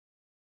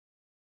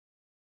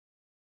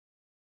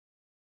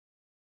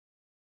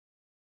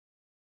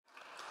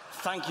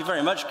Thank you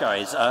very much,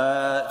 guys.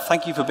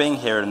 Thank you for being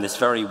here in this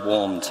very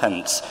warm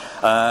tent.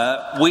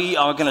 We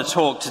are going to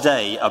talk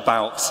today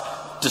about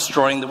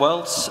destroying the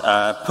world,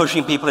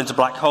 pushing people into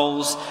black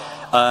holes,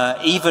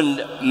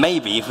 even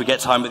maybe, if we get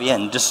time at the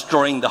end,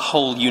 destroying the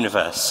whole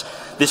universe.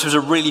 This was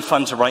a really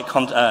fun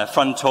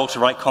talk to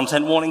write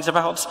content warnings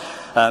about.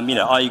 Are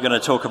you going to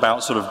talk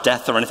about sort of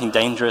death or anything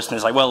dangerous? And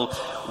it's like, well,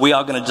 we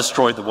are going to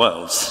destroy the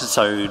world.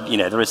 So,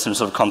 there is some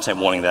sort of content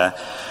warning there.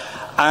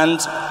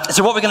 And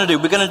so what we're going to do,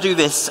 we're going to do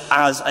this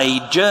as a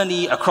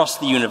journey across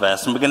the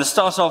universe. And we're going to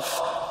start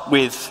off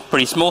with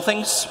pretty small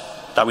things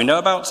that we know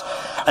about.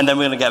 And then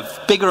we're going to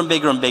get bigger and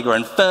bigger and bigger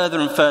and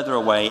further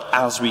away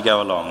as we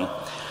go along.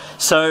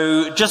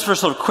 So just for a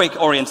sort of quick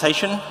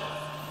orientation,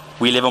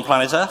 we live on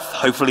planet Earth.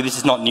 Hopefully this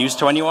is not news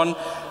to anyone,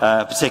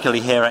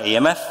 particularly here at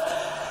EMF.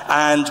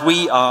 And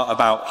we are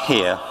about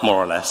here, more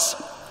or less.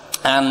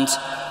 And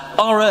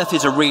our Earth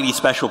is a really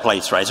special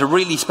place, right? It's a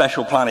really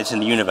special planet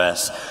in the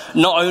universe.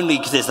 Not only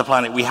because it's the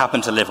planet we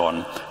happen to live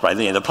on, right?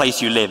 The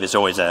place you live is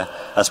always a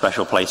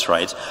special place,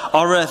 right?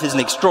 Our Earth is an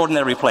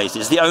extraordinary place.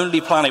 It's the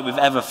only planet we've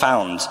ever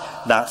found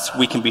that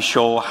we can be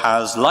sure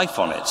has life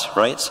on it,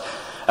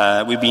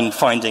 right? We've been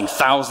finding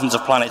thousands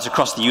of planets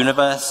across the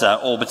universe,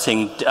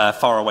 orbiting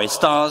faraway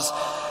stars.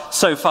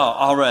 So far,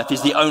 our Earth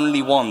is the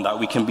only one that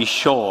we can be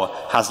sure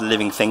has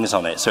living things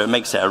on it. So it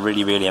makes it a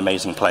really, really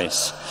amazing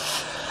place.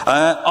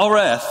 Our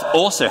Earth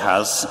also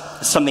has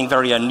something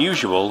very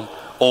unusual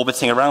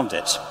orbiting around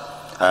it,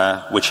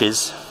 which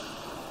is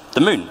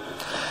the moon.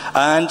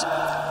 And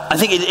I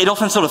think it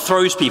often sort of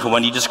throws people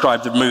when you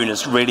describe the moon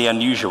as really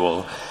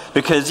unusual,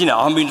 because,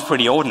 our moon's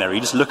pretty ordinary.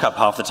 You just look up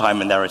half the time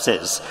and there it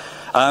is.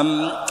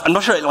 I'm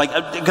not sure,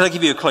 can I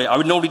give you a clue? I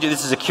would normally do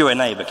this as a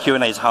Q&A, but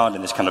Q&A is hard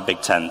in this kind of big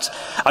tent.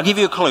 I'll give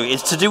you a clue.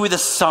 It's to do with the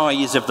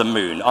size of the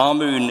moon. Our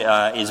moon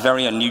is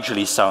very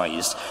unusually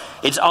sized.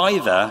 It's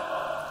either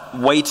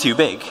way too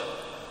big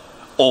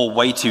or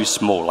way too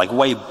small, like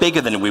way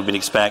bigger than we would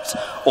expect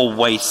or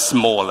way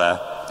smaller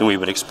than we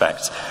would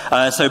expect.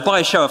 So by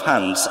a show of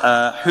hands,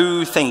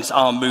 who thinks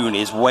our moon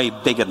is way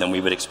bigger than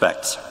we would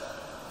expect?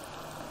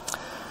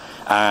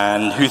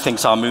 And who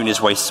thinks our moon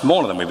is way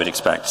smaller than we would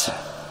expect?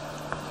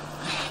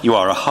 You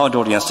are a hard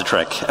audience to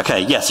trick.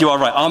 Okay, yes, you are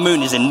right. Our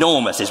moon is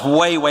enormous. It's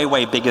way, way,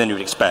 way bigger than you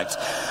would expect.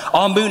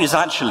 Our moon is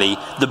actually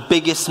the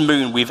biggest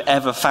moon we've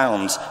ever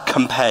found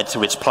compared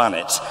to its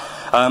planet.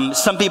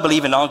 Some people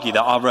even argue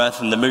that our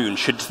Earth and the moon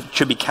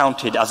should be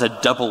counted as a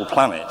double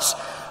planet,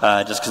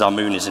 just because our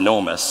moon is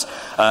enormous.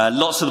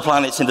 Lots of the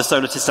planets in the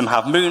solar system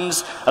have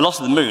moons, and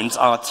lots of the moons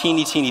are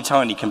teeny, teeny,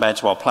 tiny compared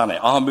to our planet.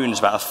 Our moon is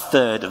about a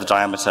third of the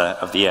diameter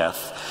of the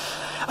Earth.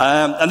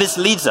 And this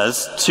leads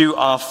us to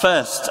our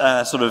first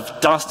sort of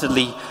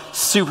dastardly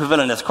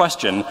supervillainous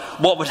question: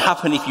 what would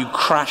happen if you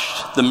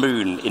crashed the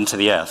moon into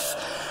the Earth?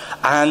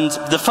 And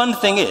the fun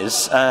thing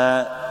is,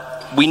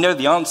 we know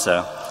the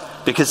answer,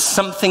 because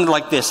something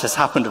like this has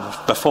happened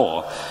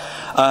before.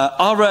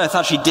 Our Earth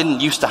actually didn't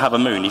used to have a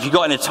moon. If you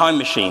got in a time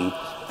machine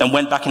and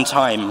went back in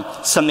time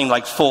something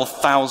like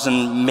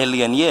 4,000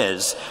 million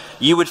years,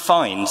 you would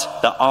find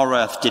that our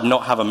Earth did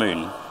not have a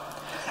moon.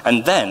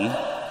 And then,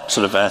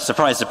 sort of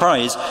surprise,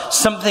 surprise,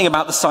 something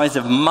about the size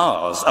of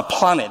Mars, a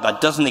planet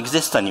that doesn't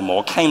exist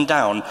anymore, came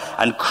down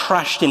and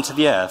crashed into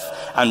the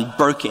Earth and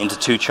broke it into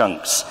two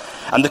chunks.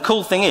 And the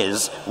cool thing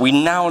is, we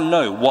now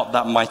know what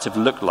that might have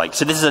looked like.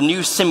 So this is a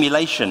new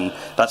simulation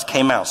that's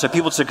came out. So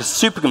people took a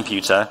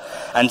supercomputer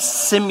and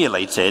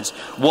simulated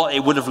what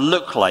it would have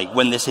looked like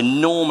when this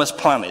enormous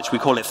planet, we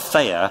call it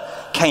Theia,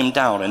 came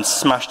down and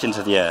smashed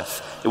into the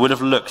Earth. It would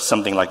have looked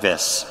something like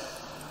this.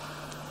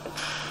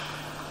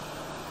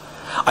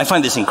 I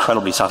find this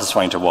incredibly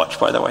satisfying to watch,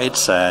 by the way.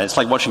 It's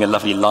like watching a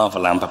lovely lava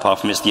lamp, apart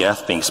from it's the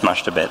Earth being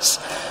smashed to bits.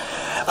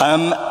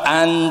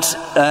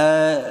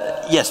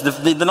 Yes,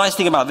 the nice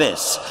thing about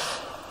this,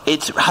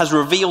 it has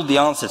revealed the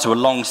answer to a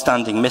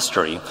long-standing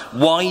mystery.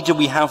 Why do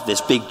we have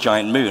this big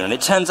giant moon? And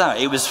it turns out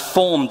it was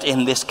formed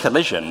in this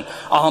collision.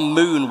 Our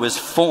moon was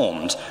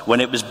formed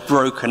when it was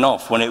broken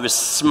off, when it was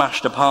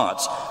smashed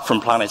apart from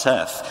planet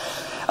Earth.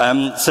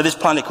 So this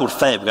planet called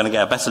Theia, we're going to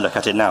get a better look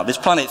at it now. This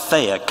planet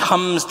Theia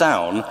comes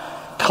down,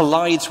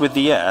 collides with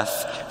the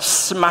Earth,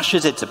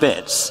 smashes it to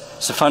bits.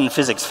 It's a fun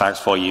physics fact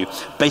for you.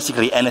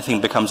 Basically, anything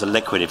becomes a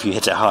liquid if you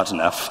hit it hard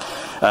enough.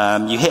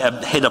 You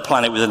hit a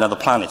planet with another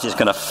planet, it's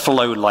going to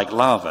flow like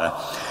lava.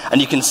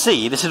 And you can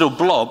see this little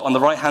blob on the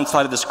right-hand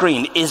side of the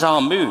screen is our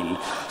moon.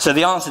 So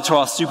the answer to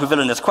our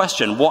supervillainous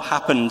question, what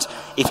happened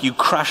if you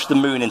crashed the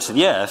moon into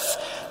the Earth,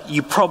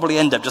 you probably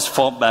end up just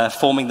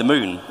forming the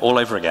moon all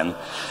over again.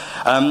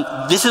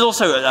 This is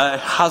also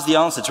has the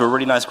answer to a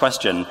really nice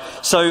question.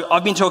 So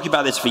I've been talking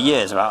about this for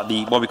years, about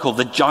what we call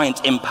the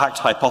giant impact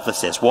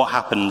hypothesis. What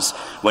happens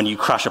when you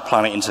crash a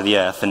planet into the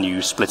Earth and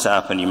you split it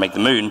up and you make the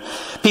moon?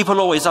 People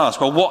always ask,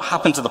 well, what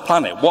happened to the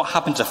planet? What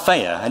happened to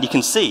Theia? And you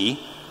can see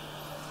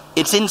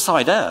it's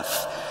inside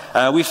Earth.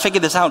 We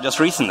figured this out just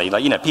recently.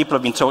 People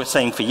have been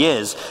saying for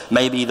years,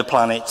 maybe the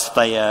planets,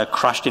 they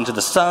crashed into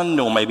the sun,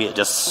 or maybe it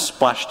just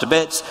splashed to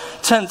bits.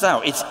 Turns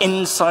out it's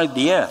inside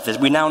the Earth. As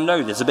we now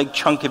know, there's a big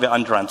chunk of it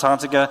under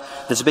Antarctica,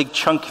 there's a big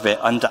chunk of it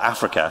under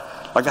Africa.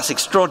 That's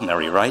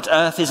extraordinary, right?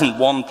 Earth isn't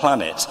one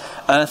planet.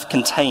 Earth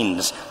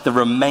contains the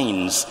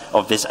remains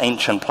of this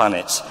ancient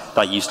planet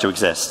that used to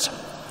exist.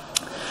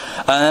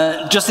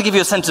 Just to give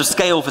you a sense of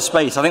scale for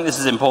space, I think this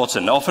is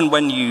important. Often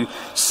when you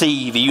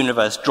see the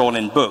universe drawn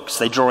in books,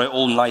 they draw it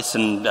all nice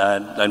and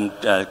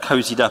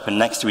cozied up and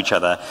next to each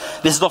other.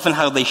 This is often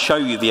how they show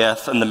you the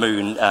Earth and the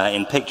Moon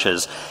in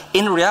pictures.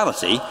 In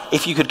reality,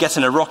 if you could get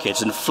in a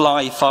rocket and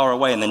fly far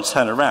away and then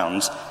turn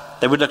around,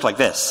 they would look like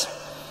this.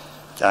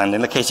 And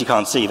in the case you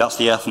can't see, that's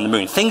the Earth and the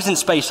Moon. Things in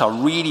space are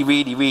really,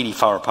 really, really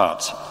far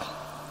apart.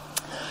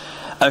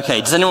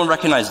 Okay, does anyone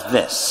recognize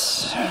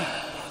this?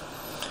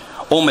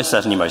 Almost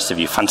certainly most of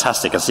you.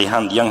 Fantastic. I see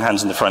young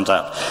hands in the front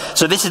up.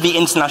 So this is the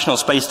International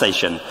Space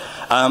Station.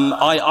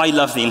 I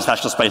love the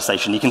International Space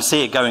Station. You can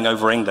see it going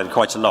over England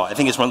quite a lot. I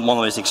think it's one of the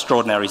most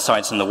extraordinary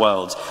sights in the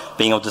world,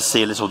 being able to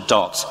see a little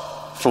dot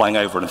flying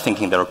over and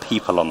thinking there are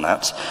people on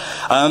that.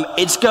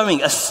 It's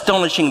going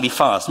astonishingly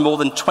fast, more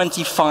than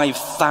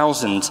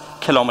 25,000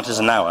 kilometers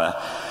an hour.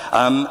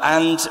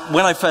 And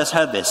when I first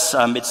heard this,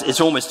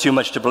 it's almost too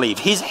much to believe.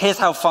 Here's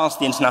how fast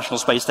the International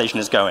Space Station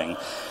is going.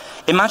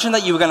 Imagine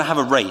that you were going to have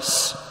a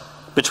race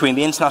between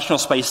the International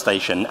Space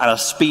Station and a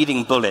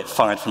speeding bullet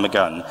fired from a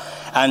gun.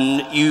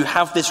 And you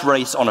have this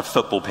race on a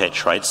football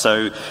pitch, right?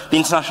 So the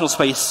International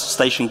Space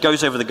Station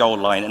goes over the goal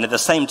line, and at the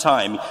same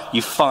time,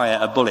 you fire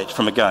a bullet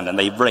from a gun, and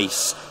they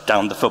race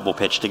down the football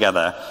pitch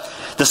together.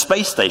 The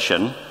space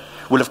station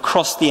will have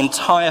crossed the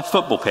entire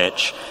football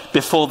pitch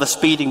before the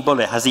speeding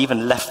bullet has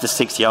even left the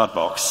 6-yard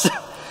box.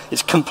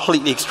 It's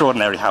completely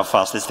extraordinary how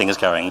fast this thing is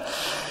going.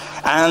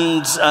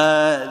 And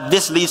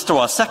this leads to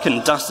our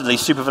second dastardly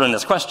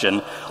supervillainous question.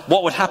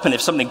 What would happen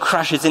if something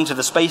crashes into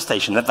the space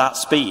station at that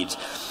speed?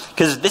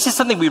 Because this is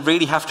something we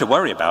really have to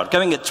worry about.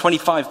 Going at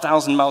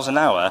 25,000 miles an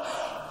hour,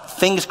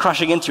 things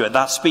crashing into you at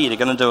that speed are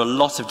going to do a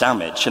lot of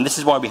damage. And this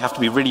is why we have to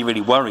be really, really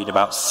worried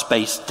about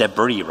space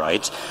debris,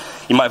 right?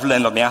 You might have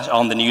learned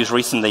on the news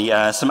recently,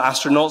 some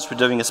astronauts were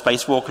doing a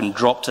spacewalk and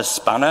dropped a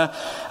spanner,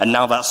 and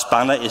now that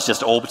spanner is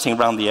just orbiting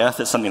around the Earth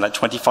at something like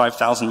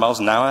 25,000 miles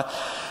an hour.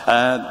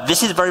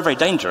 This is very, very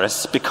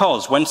dangerous,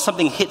 because when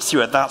something hits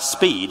you at that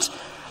speed,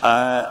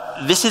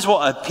 this is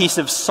what a piece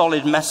of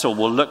solid metal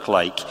will look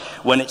like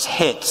when it's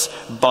hit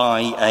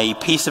by a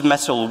piece of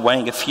metal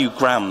weighing a few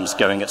grams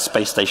going at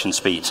space station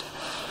speed.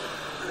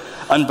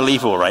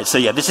 Unbelievable, right? So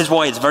yeah, this is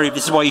why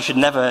you should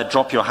never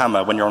drop your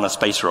hammer when you're on a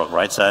space rock,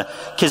 right?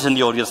 Kids in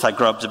the audience that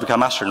grow up to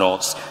become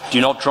astronauts, do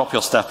not drop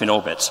your stuff in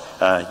orbit.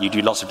 You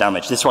do lots of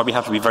damage. This is why we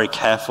have to be very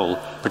careful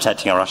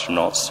protecting our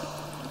astronauts.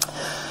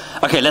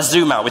 Okay, let's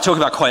zoom out. We're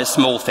talking about quite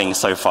small things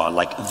so far,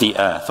 like the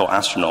Earth or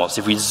astronauts.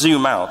 If we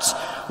zoom out,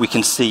 we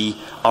can see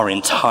our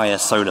entire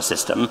solar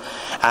system.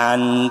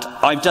 And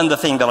I've done the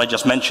thing that I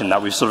just mentioned,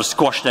 that we've sort of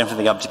squashed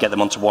everything up to get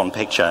them onto one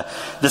picture.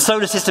 The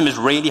solar system is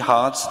really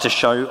hard to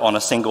show on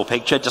a single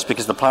picture, just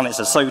because the planets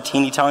are so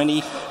teeny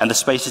tiny and the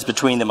spaces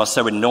between them are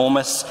so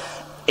enormous.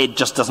 It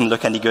just doesn't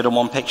look any good on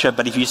one picture.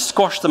 But if you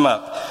squash them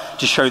up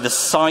to show the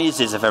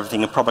sizes of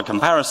everything in proper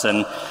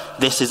comparison,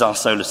 this is our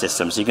solar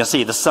system. So you can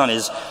see the sun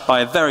is,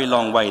 by a very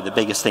long way, the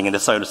biggest thing in the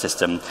solar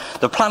system.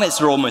 The planets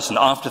are almost an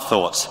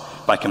afterthought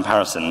by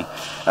comparison,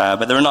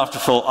 but they're an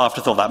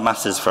afterthought that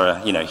matters for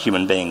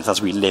human beings as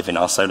we live in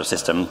our solar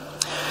system.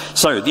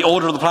 So the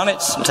order of the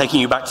planets, I'm taking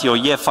you back to your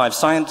year 5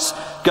 science,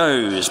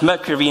 goes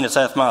Mercury, Venus,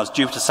 Earth, Mars,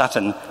 Jupiter,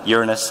 Saturn,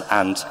 Uranus,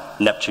 and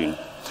Neptune.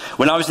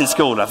 When I was in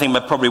school, and I think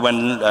probably when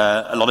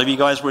a lot of you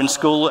guys were in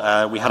school,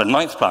 we had a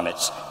 9th planet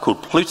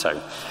called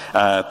Pluto.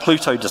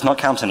 Pluto does not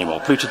count anymore.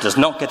 Pluto does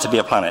not get to be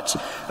a planet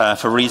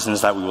for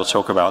reasons that we will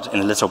talk about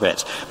in a little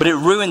bit. But it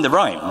ruined the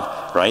rhyme,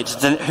 right?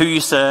 Then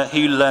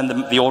who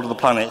learned the order of the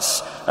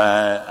planets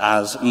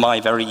as my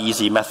very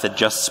easy method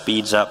just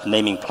speeds up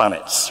naming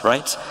planets,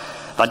 right?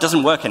 That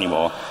doesn't work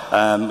anymore,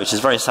 which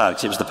is very sad,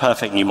 because it was the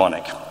perfect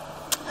mnemonic.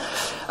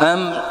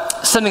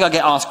 Something I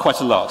get asked quite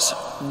a lot.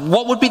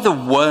 What would be the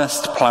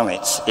worst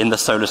planet in the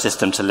solar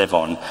system to live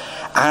on?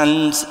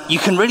 And you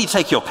can really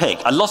take your pick.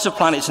 A lot of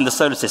planets in the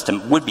solar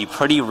system would be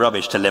pretty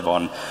rubbish to live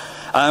on.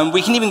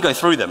 We can even go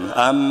through them.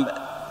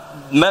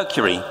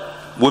 Mercury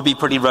would be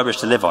pretty rubbish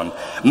to live on.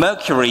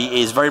 Mercury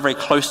is very, very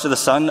close to the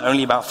sun,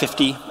 only about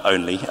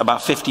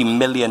 50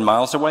 million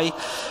miles away.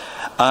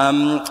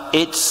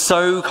 It's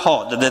so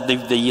hot that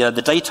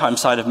the daytime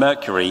side of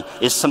Mercury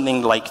is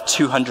something like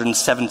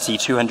 270,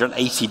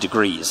 280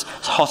 degrees.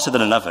 It's hotter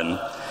than an oven.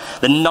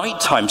 The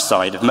nighttime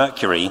side of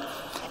Mercury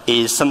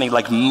is something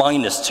like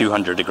minus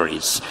 200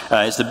 degrees.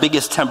 It's the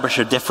biggest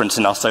temperature difference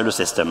in our solar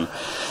system.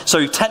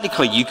 So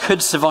technically, you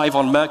could survive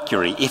on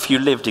Mercury if you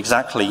lived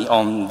exactly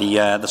on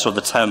the sort of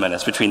the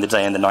terminus between the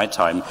day and the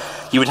nighttime.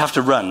 You would have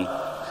to run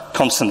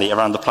constantly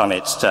around the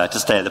planet to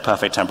stay at the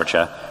perfect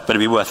temperature, but it'd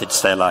be worth it to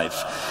stay alive.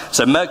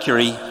 So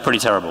Mercury, pretty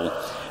terrible.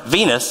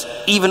 Venus,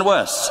 even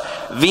worse.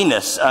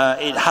 Venus,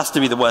 it has to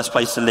be the worst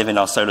place to live in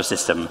our solar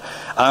system.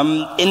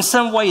 In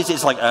some ways,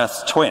 it's like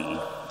Earth's twin,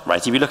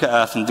 right? If you look at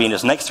Earth and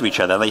Venus next to each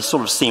other, they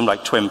sort of seem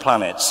like twin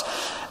planets.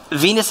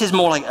 Venus is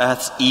more like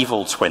Earth's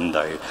evil twin,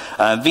 though.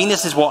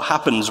 Venus is what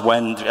happens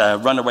when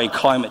runaway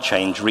climate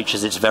change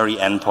reaches its very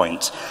end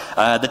point.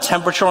 The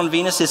temperature on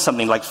Venus is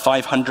something like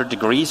 500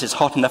 degrees. It's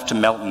hot enough to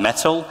melt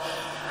metal.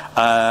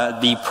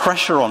 The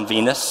pressure on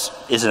Venus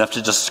is enough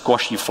to just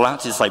squash you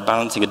flat. It's like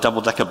balancing a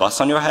double-decker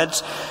bus on your head.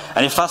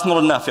 And if that's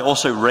not enough, it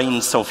also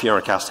rains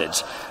sulfuric acid.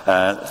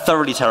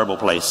 Thoroughly terrible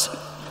place.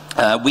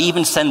 We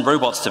even send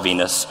robots to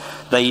Venus.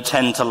 They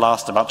tend to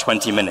last about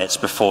 20 minutes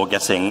before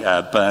getting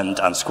burned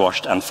and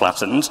squashed and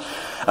flattened.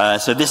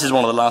 So this is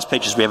one of the last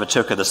pictures we ever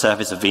took of the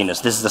surface of Venus.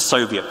 This is the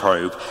Soviet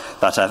probe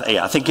that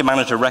I think it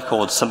managed to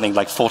record something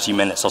like 40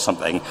 minutes or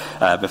something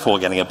before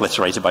getting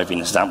obliterated by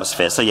Venus's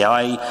atmosphere. So yeah,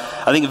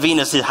 I think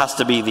Venus has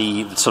to be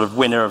the sort of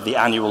winner of the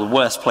annual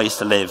worst place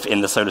to live in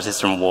the solar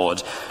system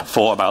award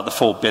for about the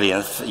 4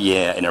 billionth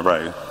year in a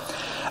row.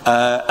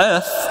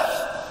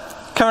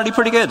 Earth, currently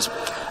pretty good.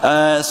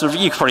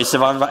 You could probably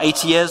survive about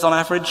 80 years on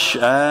average.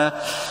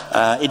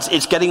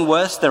 It's getting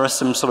worse. There are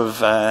some sort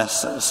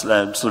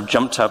of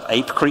jumped up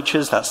ape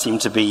creatures that seem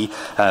to be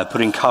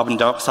putting carbon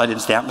dioxide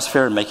into the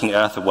atmosphere and making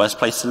Earth a worse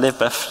place to live.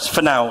 But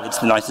for now, it's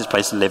the nicest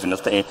place to live in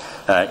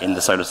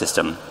the solar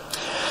system.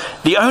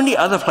 The only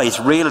other place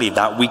really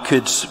that we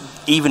could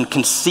even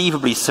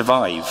conceivably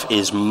survive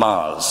is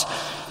Mars.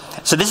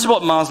 So this is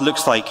what Mars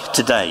looks like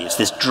today. It's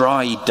this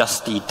dry,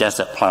 dusty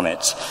desert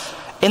planet.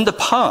 In the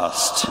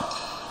past,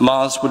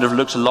 Mars would have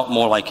looked a lot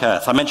more like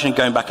Earth. I mentioned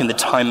going back in the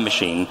time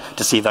machine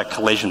to see that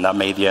collision that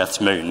made the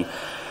Earth's moon.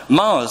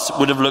 Mars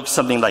would have looked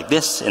something like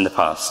this in the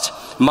past.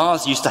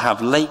 Mars used to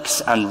have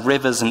lakes and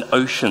rivers and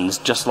oceans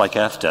just like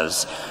Earth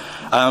does.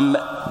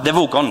 They've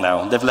all gone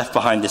now. They've left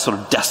behind this sort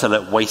of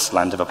desolate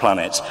wasteland of a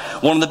planet.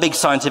 One of the big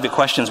scientific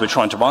questions we're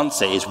trying to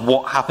answer is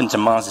what happened to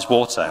Mars's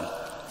water?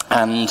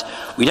 And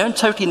we don't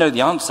totally know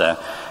the answer.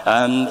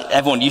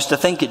 Everyone used to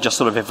think it just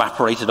sort of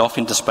evaporated off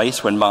into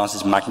space when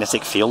Mars's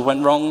magnetic field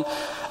went wrong.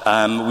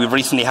 We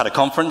recently had a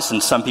conference,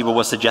 and some people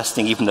were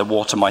suggesting even the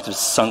water might have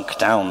sunk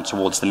down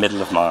towards the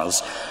middle of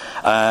Mars.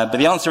 But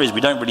the answer is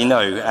we don't really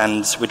know,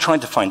 and we're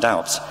trying to find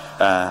out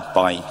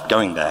by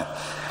going there.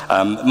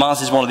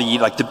 Mars is one of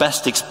the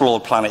best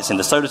explored planets in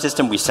the solar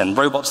system. We send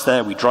robots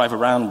there, we drive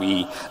around,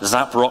 we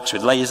zap rocks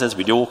with lasers,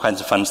 we do all kinds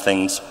of fun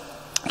things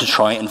to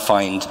try and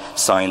find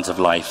signs of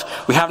life.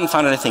 We haven't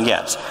found anything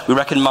yet. We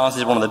reckon Mars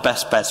is one of the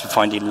best bets for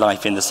finding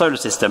life in the solar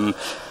system.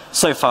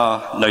 So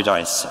far, no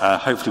dice.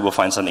 Hopefully we'll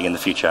find something in the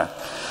future.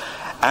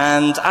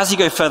 And as you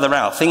go further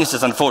out, things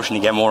just unfortunately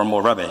get more and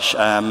more rubbish.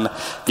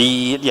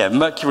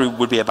 Mercury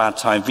would be a bad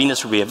time.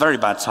 Venus would be a very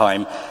bad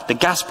time. The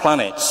gas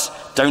planets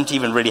don't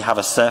even really have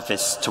a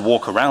surface to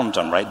walk around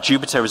on, right?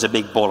 Jupiter is a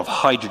big ball of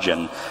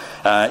hydrogen.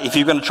 If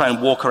you're going to try and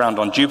walk around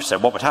on Jupiter,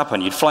 what would happen?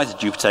 You'd fly to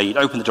Jupiter, you'd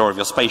open the door of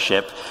your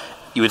spaceship,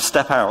 you would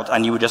step out,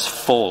 and you would just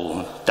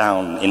fall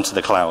down into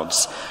the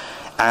clouds.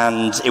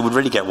 And it would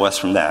really get worse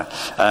from there.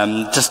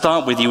 To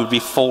start with, you would be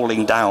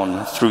falling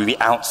down through the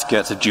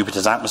outskirts of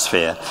Jupiter's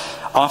atmosphere.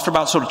 After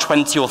about sort of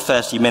 20 or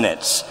 30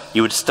 minutes,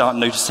 you would start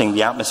noticing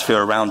the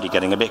atmosphere around you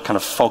getting a bit kind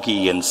of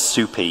foggy and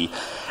soupy.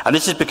 And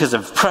this is because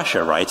of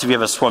pressure, right? Have you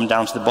ever swum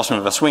down to the bottom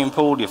of a swimming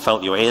pool, you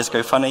felt your ears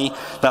go funny?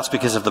 That's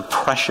because of the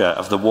pressure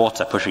of the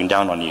water pushing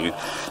down on you.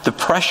 The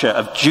pressure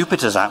of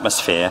Jupiter's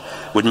atmosphere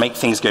would make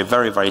things go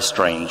very, very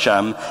strange.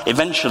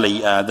 Eventually,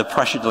 the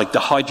pressure, like the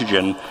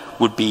hydrogen,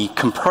 would be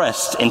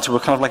compressed into a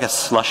kind of like a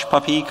slush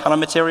puppy kind of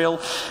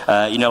material,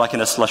 like in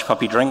a slush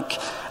puppy drink,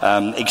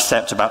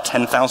 except about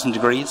 10,000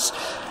 degrees.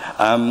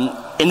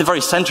 In the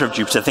very center of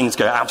Jupiter, things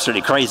go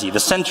absolutely crazy.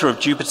 The center of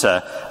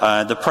Jupiter,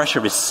 the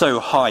pressure is so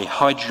high,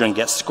 hydrogen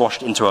gets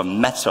squashed into a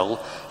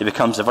metal. It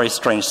becomes a very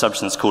strange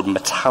substance called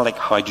metallic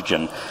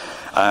hydrogen.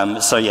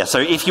 So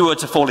if you were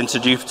to fall into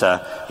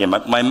Jupiter,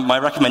 my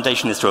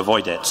recommendation is to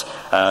avoid it,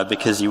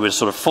 because you would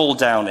sort of fall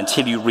down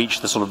until you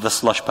reach the sort of the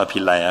slush puppy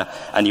layer,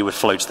 and you would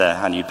float there,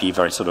 and you'd be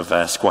very sort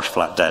of squash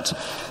flat dead.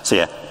 So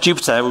yeah,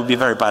 Jupiter would be a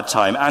very bad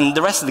time, and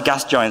the rest of the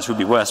gas giants would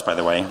be worse, by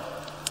the way.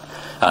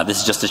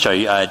 This is just to show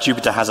you,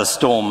 Jupiter has a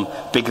storm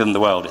bigger than the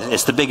world.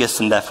 It's the biggest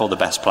and therefore the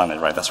best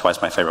planet, right? That's why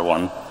it's my favorite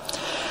one.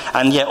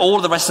 And yeah, all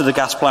the rest of the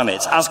gas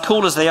planets, as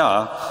cool as they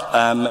are,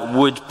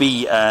 would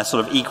be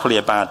sort of equally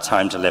a bad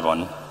time to live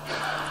on.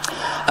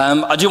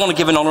 I do want to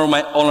give an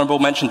honorable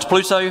mention to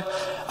Pluto.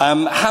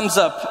 Hands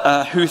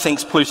up, who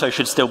thinks Pluto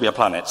should still be a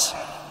planet?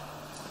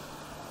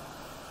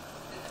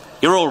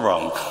 You're all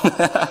wrong.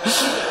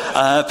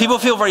 People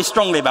feel very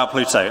strongly about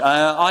Pluto.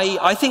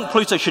 I think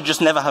Pluto should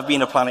just never have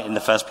been a planet in the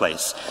first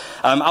place.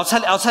 I'll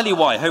tell you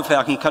why. Hopefully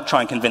I can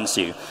try and convince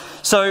you.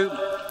 So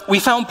we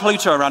found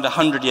Pluto around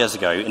 100 years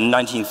ago in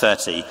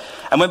 1930.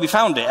 And when we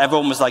found it,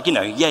 everyone was like,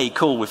 yay,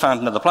 cool, we found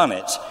another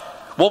planet.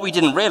 What we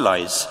didn't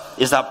realize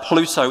is that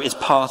Pluto is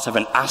part of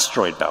an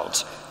asteroid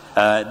belt.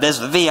 There's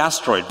the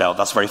asteroid belt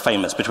that's very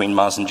famous between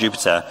Mars and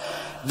Jupiter.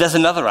 there's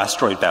another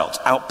asteroid belt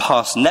out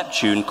past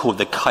Neptune called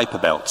the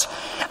Kuiper Belt.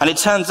 And it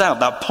turns out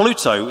that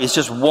Pluto is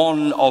just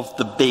one of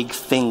the big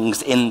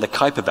things in the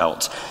Kuiper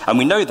Belt. And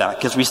we know that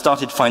because we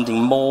started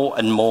finding more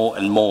and more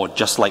and more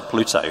just like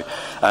Pluto.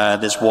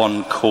 There's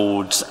one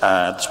called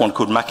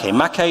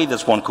Makemake,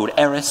 there's one called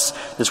Eris,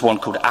 there's one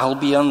called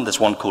Albion, there's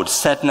one called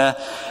Sedna.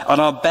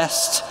 And our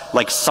best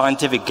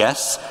scientific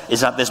guess is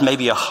that there's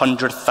maybe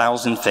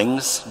 100,000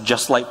 things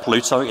just like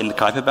Pluto in the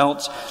Kuiper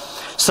Belt.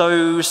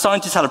 So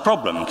scientists had a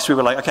problem, because we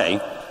were like,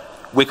 okay,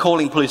 we're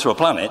calling Pluto a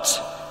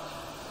planet.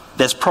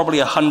 There's probably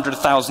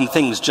 100,000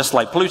 things just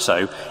like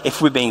Pluto.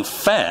 If we're being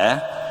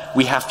fair,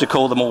 we have to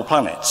call them all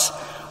planets.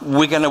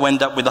 We're going to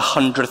end up with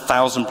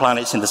 100,000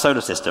 planets in the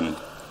solar system.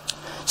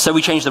 So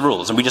we changed the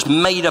rules, and we just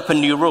made up a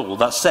new rule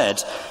that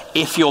said,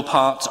 if you're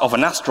part of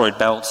an asteroid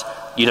belt,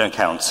 you don't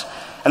count.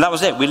 And that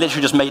was it. We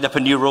literally just made up a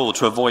new rule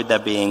to avoid there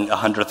being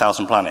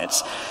 100,000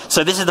 planets.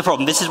 So this is the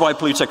problem. This is why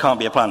Pluto can't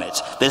be a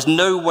planet. There's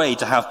no way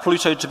to have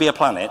Pluto to be a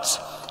planet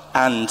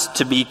and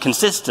to be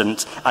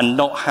consistent and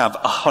not have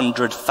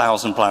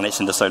 100,000 planets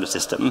in the solar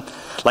system.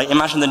 Like,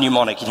 imagine the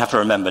mnemonic you'd have to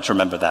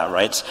remember that,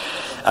 right?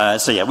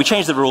 So yeah, we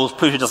changed the rules.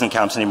 Pluto doesn't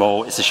count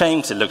anymore. It's a shame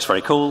because it looks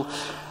very cool.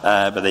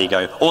 But there you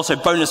go. Also,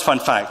 bonus fun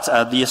fact,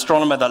 the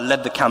astronomer that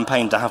led the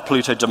campaign to have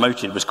Pluto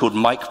demoted was called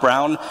Mike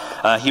Brown.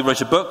 He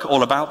wrote a book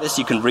all about this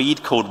you can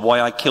read called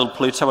Why I Killed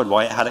Pluto and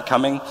Why It Had It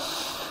Coming.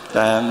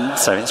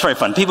 So it's very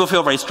fun. People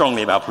feel very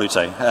strongly about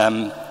Pluto.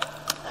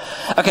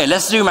 Okay,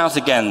 let's zoom out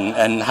again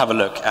and have a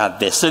look at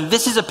this. So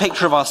this is a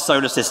picture of our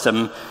solar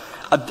system,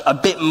 a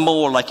bit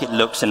more like it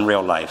looks in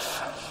real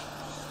life.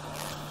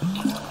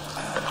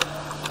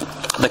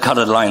 The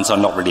colored lines are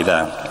not really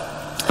there.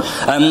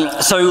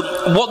 So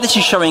what this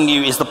is showing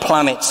you is the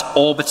planets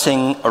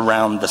orbiting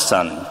around the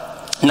sun.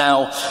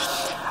 Now,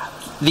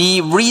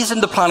 the reason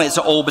the planets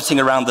are orbiting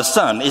around the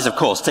sun is, of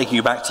course, taking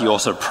you back to your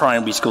sort of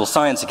primary school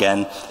science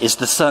again, is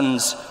the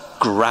sun's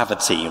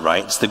gravity,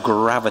 right? It's the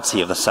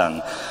gravity of the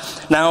sun.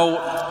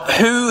 Now,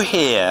 who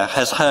here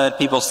has heard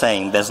people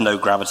saying there's no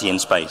gravity in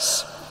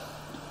space?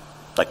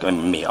 Like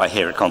me, I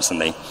hear it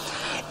constantly.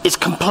 It's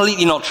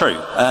completely not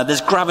true. There's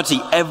gravity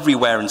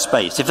everywhere in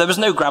space. If there was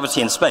no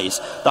gravity in space,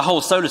 the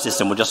whole solar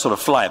system would just sort of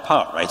fly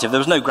apart, right? If there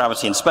was no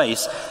gravity in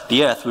space,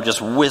 the Earth would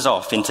just whiz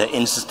off into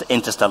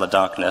interstellar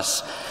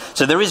darkness.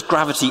 So there is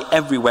gravity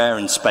everywhere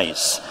in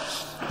space.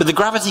 But the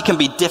gravity can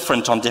be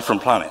different on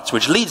different planets,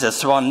 which leads us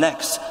to our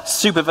next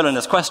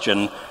supervillainous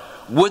question: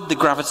 would the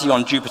gravity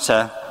on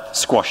Jupiter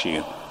squash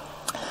you?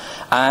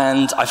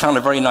 And I found a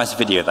very nice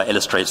video that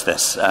illustrates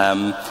this.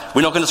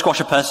 We're not going to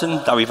squash a person,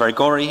 that would be very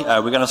gory.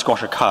 We're going to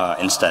squash a car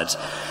instead.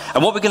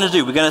 And what we're going to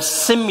do, we're going to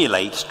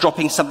simulate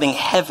dropping something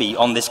heavy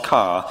on this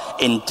car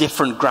in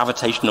different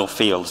gravitational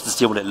fields to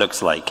see what it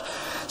looks like.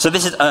 So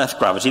this is Earth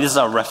gravity, this is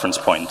our reference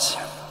point.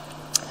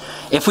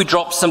 If we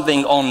drop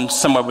something on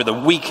somewhere with a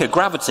weaker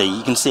gravity,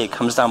 you can see it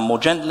comes down more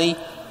gently.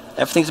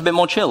 Everything's a bit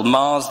more chill.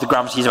 Mars, the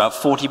gravity is about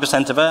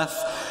 40% of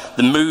Earth.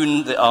 The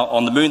moon,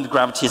 on the moon, the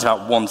gravity is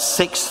about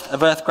 1/6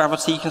 of Earth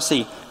gravity. You can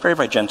see, very,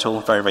 very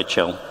gentle, very, very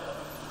chill.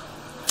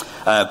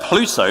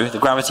 Pluto, the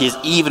gravity is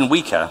even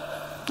weaker.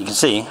 You can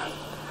see,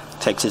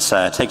 takes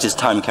its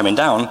time coming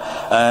down.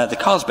 The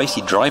car's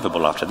basically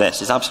drivable after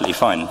this. It's absolutely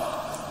fine.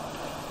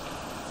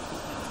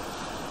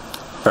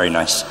 Very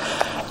nice.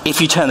 If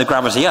you turn the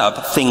gravity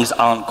up, things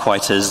aren't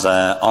quite as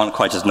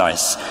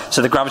nice.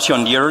 So the gravity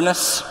on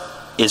Uranus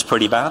is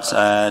pretty bad,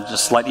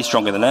 just slightly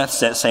stronger than Earth,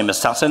 same as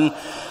Saturn.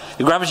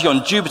 The gravity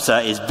on Jupiter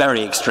is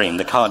very extreme.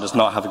 The car does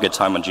not have a good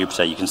time on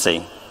Jupiter, you can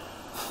see.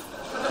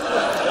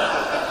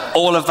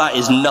 All of that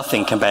is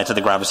nothing compared to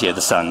the gravity of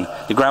the sun.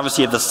 The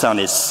gravity of the sun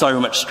is so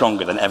much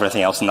stronger than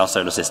everything else in our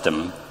solar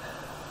system.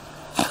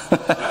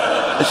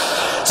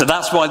 So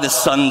that's why the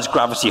sun's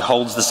gravity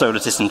holds the solar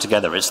system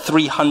together. It's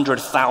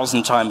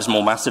 300,000 times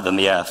more massive than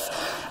the Earth.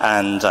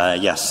 And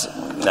yes,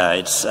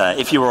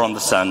 if you were on the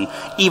sun,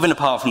 even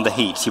apart from the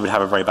heat, you would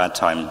have a very bad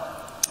time.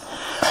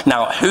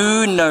 Now,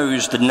 who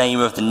knows the name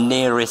of the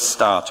nearest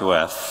star to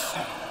Earth?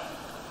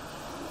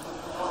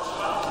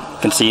 You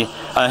can see.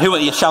 Who will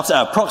you shout it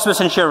out? Proxima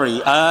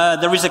Centauri.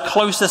 There is a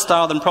closer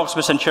star than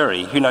Proxima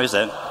Centauri. Who knows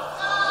it?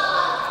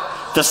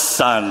 The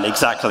sun,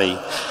 exactly.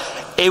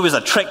 It was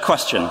a trick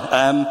question.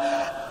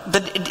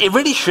 It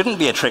really shouldn't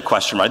be a trick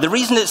question, right? The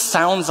reason it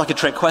sounds like a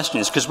trick question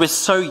is because we're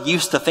so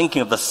used to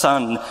thinking of the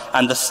sun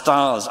and the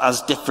stars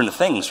as different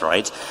things,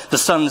 right? The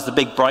sun's the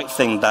big bright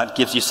thing that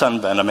gives you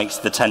sunburn and makes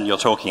the tent you're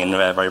talking in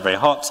very, very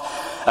hot.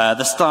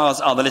 The stars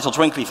are the little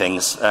twinkly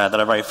things that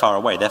are very far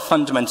away. They're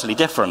fundamentally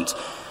different,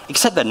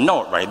 except they're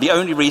not, right? The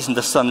only reason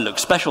the sun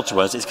looks special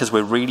to us is because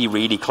we're really,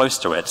 really close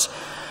to it.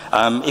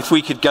 If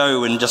we could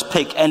go and just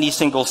pick any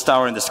single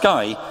star in the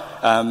sky,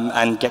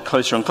 and get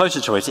closer and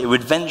closer to it, it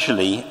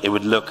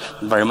would look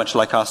very much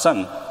like our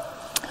sun.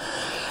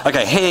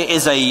 Okay, here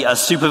is a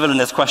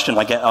supervillainous question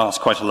I get asked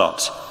quite a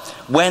lot.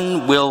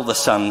 When will the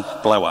sun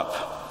blow up?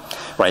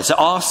 Right, so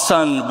our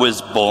sun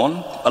was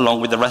born,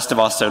 along with the rest of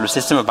our solar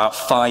system, about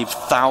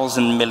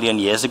 5,000 million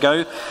years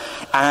ago,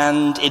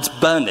 and it's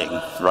burning,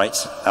 right,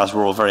 as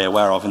we're all very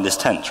aware of in this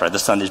tent, right? The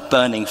sun is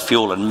burning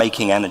fuel and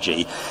making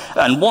energy,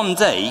 and one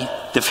day,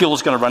 the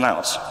fuel's going to run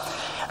out.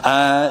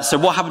 So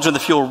what happens when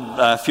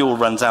the fuel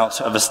runs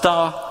out of a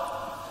star?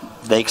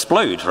 They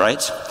explode,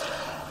 right?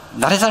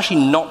 That is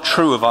actually not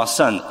true of our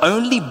sun.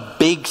 Only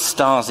big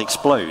stars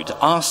explode.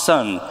 Our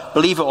sun,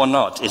 believe it or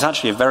not, is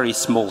actually a very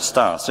small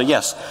star. So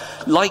yes,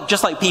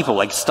 just like people,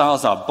 like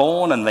stars are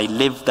born and they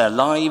live their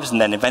lives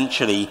and then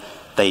eventually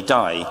they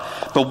die.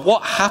 But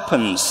what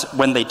happens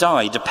when they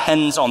die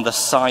depends on the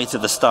size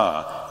of the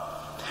star.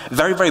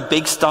 Very, very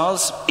big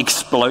stars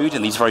explode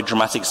in these very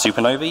dramatic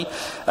supernovae,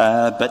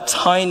 but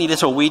tiny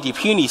little weedy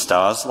puny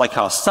stars, like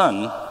our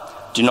sun,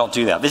 do not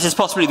do that. This is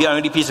possibly the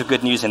only piece of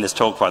good news in this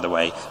talk, by the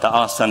way, that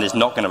our sun is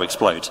not going to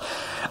explode.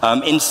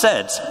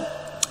 Instead,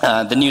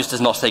 the news does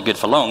not stay good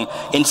for long.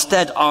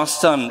 Instead, our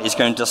sun is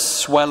going to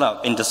swell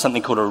up into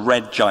something called a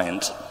red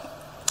giant.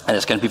 And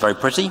it's going to be very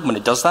pretty when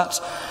it does that.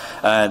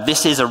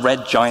 This is a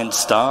red giant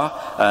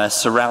star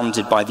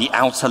surrounded by the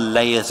outer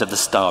layers of the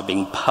star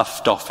being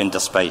puffed off into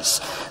space.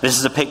 This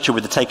is a picture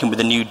taken with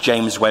the new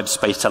James Webb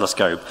Space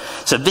Telescope.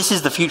 So this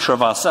is the future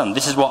of our sun.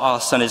 This is what our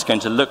sun is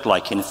going to look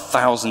like in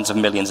thousands of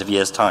millions of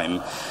years'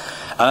 time.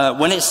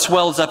 When it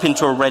swells up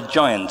into a red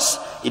giant,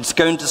 it's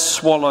going to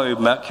swallow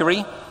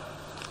Mercury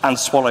and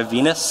swallow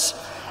Venus.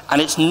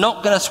 And it's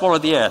not going to swallow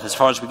the Earth, as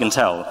far as we can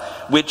tell,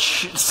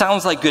 which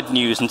sounds like good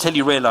news until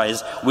you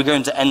realize we're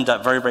going to end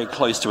up very, very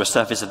close to a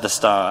surface of the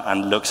star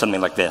and look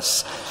something like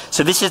this.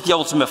 So this is the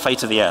ultimate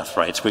fate of the Earth,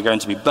 right? We're going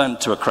to be burnt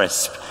to a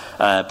crisp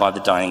by the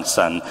dying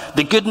sun.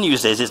 The good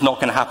news is it's not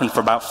going to happen for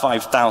about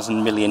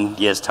 5,000 million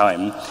years'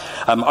 time.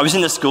 I was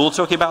in the school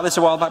talking about this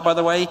a while back, by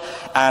the way,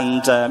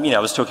 and I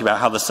was talking about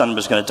how the sun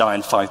was going to die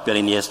in 5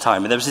 billion years'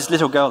 time, and there was this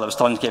little girl that was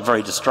starting to get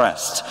very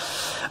distressed.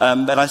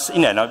 But when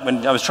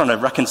I was trying to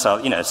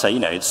reconcile, say,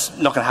 it's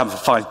not going to happen for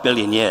 5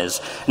 billion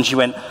years. And she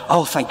went,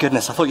 oh, thank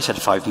goodness, I thought you said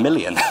 5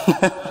 million.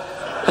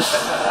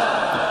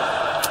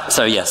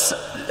 So yes,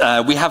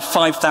 we have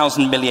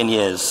 5,000 million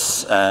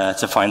years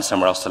to find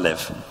somewhere else to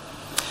live.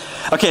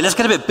 Okay, let's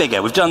get a bit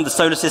bigger. We've done the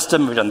solar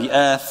system, we've done the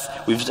Earth,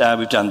 we've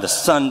done the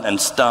sun and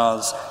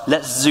stars.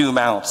 Let's zoom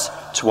out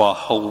to our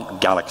whole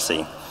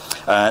galaxy.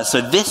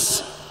 So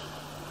this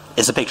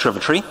is a picture of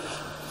a tree.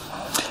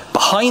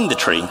 Behind the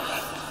tree,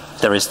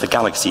 there is the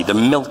galaxy, the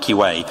Milky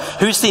Way.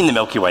 Who's seen the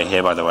Milky Way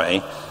here, by the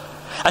way?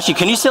 Actually,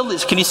 can you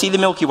see the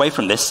Milky Way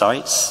from this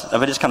site? I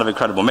bet it's kind of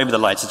incredible. Maybe the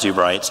lights are too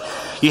bright.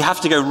 You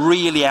have to go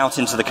really out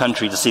into the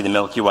country to see the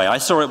Milky Way. I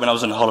saw it when I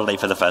was on holiday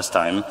for the first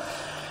time.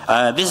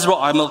 This is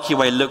what our Milky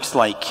Way looks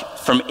like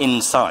from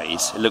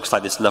inside. It looks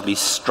like this lovely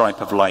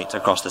stripe of light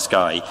across the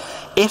sky.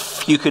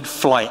 If you could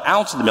fly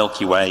out of the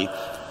Milky Way,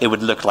 it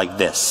would look like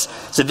this.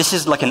 So this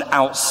is like an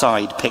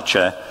outside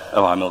picture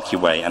of our Milky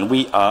Way, and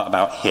we are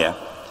about here,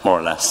 more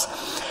or less.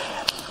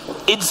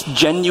 It's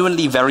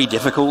genuinely very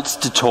difficult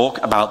to talk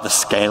about the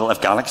scale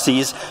of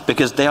galaxies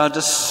because they are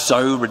just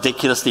so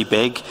ridiculously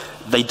big,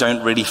 they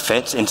don't really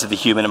fit into the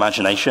human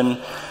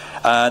imagination.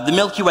 The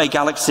Milky Way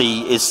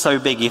galaxy is so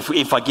big,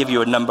 if I give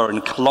you a number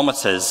in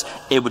kilometers,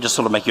 it would just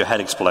sort of make your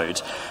head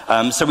explode.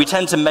 So we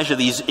tend to measure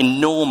these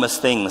enormous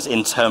things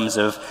in terms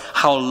of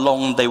how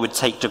long they would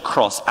take to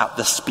cross at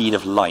the speed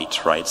of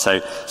light, right?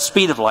 So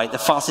speed of light, the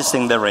fastest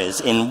thing there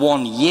is, in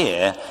 1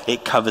 year,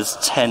 it covers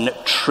 10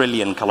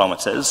 trillion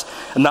kilometers.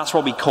 And that's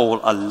what we call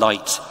a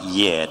light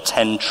year,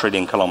 10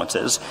 trillion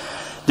kilometers.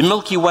 The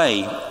Milky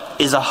Way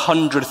is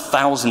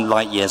 100,000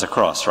 light years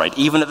across, right?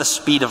 Even at the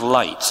speed of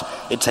light,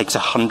 it takes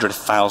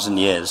 100,000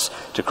 years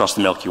to cross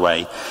the Milky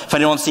Way. If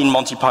anyone's seen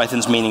Monty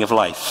Python's Meaning of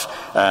Life,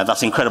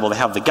 that's incredible. They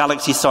have the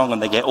galaxy song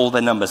and they get all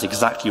their numbers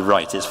exactly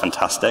right. It's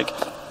fantastic.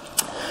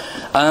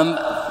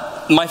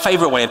 My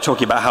favorite way of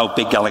talking about how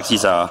big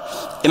galaxies are,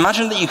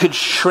 imagine that you could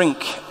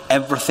shrink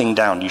everything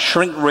down. You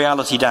shrink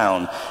reality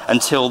down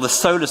until the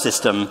solar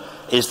system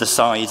is the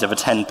size of a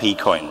 10p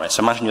coin, right?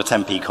 So imagine your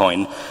 10p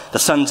coin, the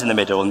sun's in the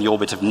middle and the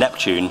orbit of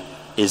Neptune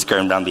is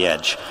going down the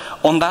edge.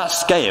 On that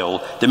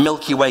scale, the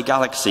Milky Way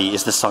galaxy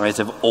is the size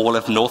of all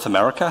of North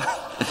America.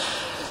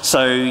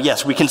 So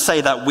yes, we can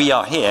say that we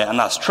are here, and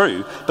that's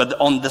true, but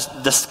on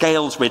the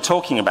scales we're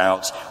talking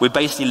about, we're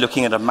basically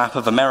looking at a map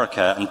of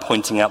America and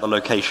pointing out the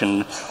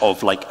location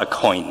of like a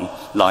coin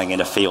lying in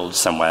a field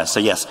somewhere.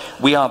 So yes,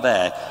 we are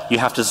there. You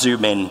have to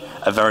zoom in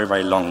a very,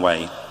 very long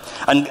way.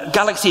 And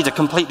galaxies are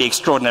completely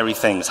extraordinary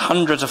things,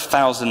 hundreds of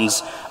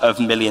thousands of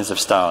millions of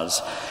stars.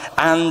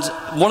 And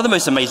one of the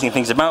most amazing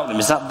things about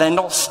them is that they're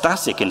not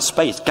static in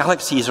space.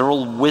 Galaxies are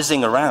all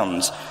whizzing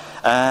around.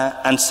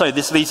 And so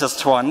this leads us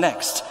to our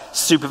next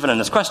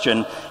supervillainous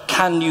question: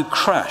 can you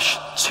crash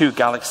two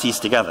galaxies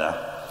together?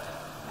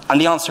 And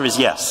the answer is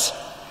yes.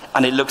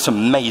 and it looks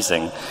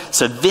amazing.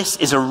 So this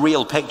is a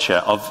real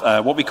picture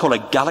of what we call a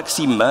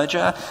galaxy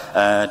merger.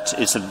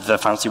 It's the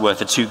fancy word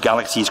for two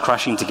galaxies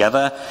crashing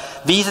together.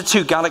 These are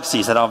two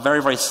galaxies that are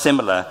very, very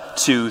similar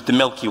to the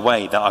Milky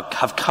Way, that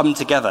have come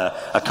together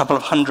a couple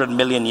of 100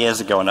 million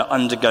years ago and are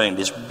undergoing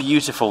this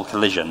beautiful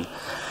collision.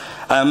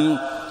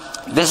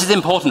 This is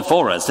important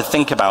for us to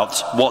think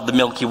about what the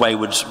Milky Way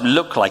would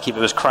look like if it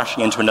was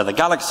crashing into another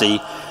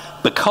galaxy,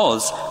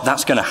 because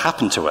that's going to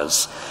happen to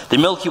us. The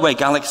Milky Way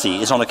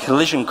galaxy is on a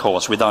collision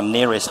course with our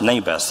nearest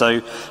neighbor. So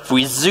if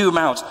we zoom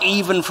out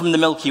even from the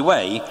Milky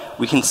Way,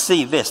 we can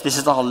see this. This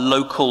is our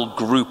local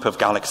group of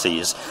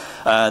galaxies.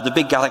 The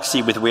big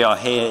galaxy with we are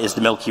here is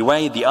the Milky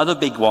Way. The other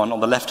big one on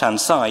the left-hand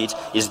side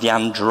is the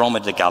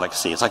Andromeda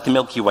galaxy. It's like the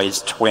Milky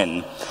Way's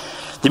twin.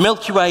 The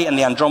Milky Way and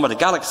the Andromeda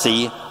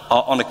galaxy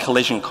are on a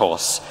collision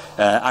course.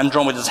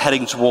 Andromeda is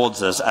heading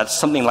towards us at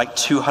something like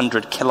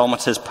 200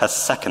 kilometers per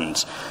second,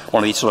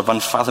 one of these sort of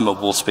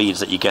unfathomable speeds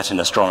that you get in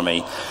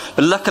astronomy.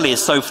 But luckily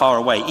it's so far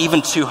away,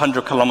 even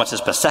 200 kilometers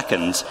per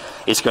second,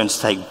 it's going to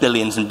take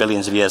billions and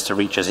billions of years to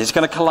reach us. It's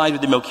going to collide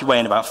with the Milky Way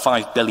in about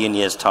 5 billion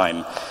years'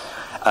 time.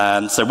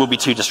 So we'll be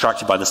too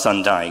distracted by the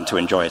sun dying to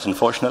enjoy it,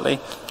 unfortunately.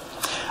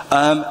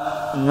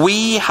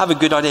 We have a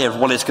good idea of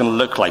what it's going to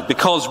look like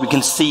because we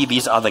can see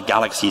these other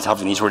galaxies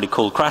having these really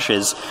cool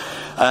crashes.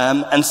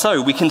 And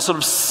so we can sort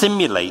of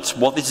simulate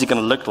what this is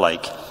going to look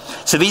like.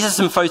 So these are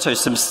some photos,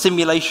 some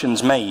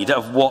simulations made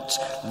of what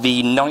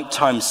the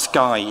nighttime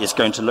sky is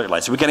going to look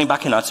like. So we're getting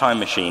back in our time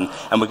machine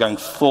and we're going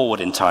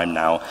forward in time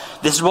now.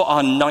 This is what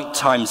our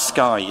nighttime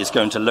sky is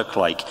going to look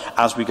like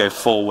as we go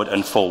forward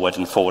and forward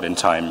and forward in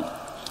time.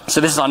 So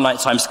this is our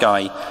nighttime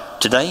sky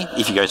today,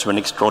 if you go to an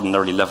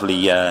extraordinarily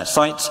lovely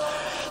site.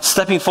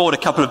 Stepping forward a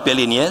couple of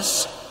billion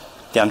years,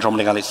 the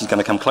Andromeda galaxy is going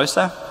to come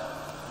closer.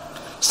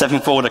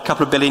 Stepping forward a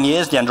couple of billion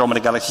years, the Andromeda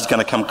galaxy is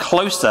going to come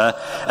closer,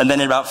 and then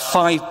in about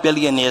 5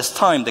 billion years'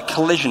 time, the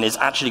collision is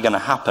actually going to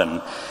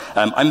happen.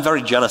 I'm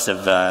very jealous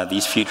of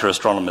these future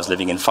astronomers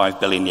living in 5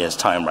 billion years'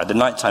 time, right? The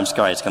nighttime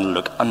sky is going to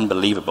look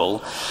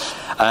unbelievable.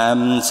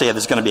 So yeah,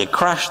 there's going to be a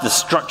crash, the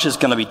structure's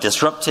going to be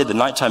disrupted, the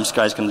nighttime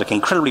sky is going to look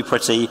incredibly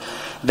pretty,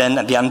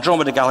 then the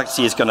Andromeda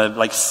galaxy is going to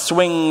like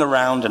swing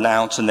around and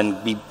out and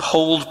then be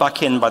pulled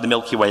back in by the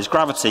Milky Way's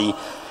gravity,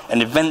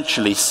 and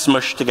eventually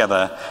smushed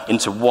together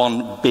into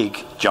one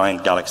big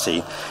giant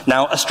galaxy.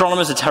 Now,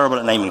 astronomers are terrible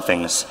at naming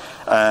things,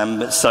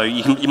 so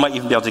you might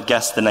even be able to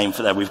guess the name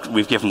that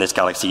we've given this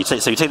galaxy.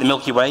 So you take the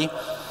Milky Way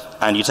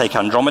and you take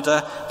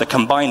Andromeda, the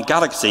combined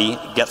galaxy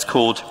gets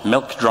called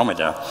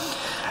Milkdromeda.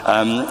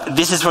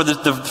 This is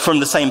from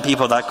the same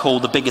people that call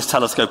the biggest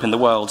telescope in the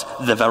world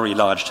the Very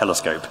Large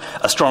Telescope.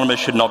 Astronomers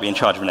should not be in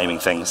charge of naming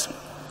things.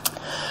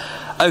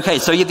 Okay,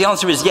 so the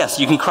answer is yes,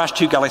 you can crash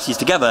two galaxies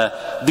together.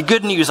 The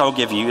good news I'll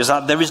give you is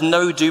that there is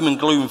no doom and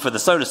gloom for the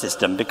solar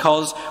system,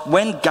 because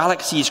when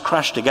galaxies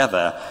crash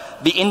together,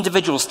 the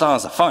individual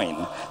stars are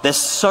fine. There's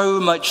so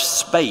much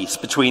space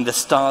between the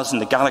stars and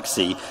the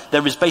galaxy,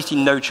 there is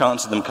basically no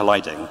chance of them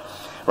colliding.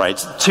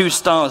 Right? Two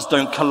stars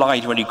don't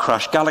collide when you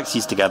crash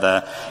galaxies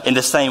together in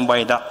the same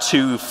way that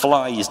two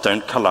flies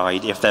don't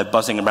collide if they're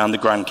buzzing around the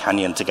Grand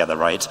Canyon together,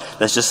 right?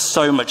 There's just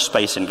so much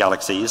space in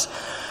galaxies.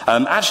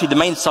 Actually, the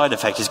main side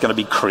effect is going to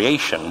be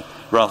creation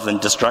rather than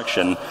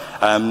destruction.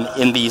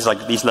 In these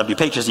lovely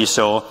pictures you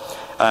saw,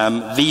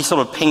 these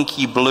sort of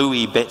pinky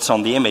bluey bits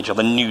on the image are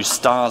the new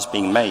stars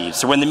being made.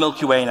 So when the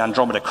Milky Way and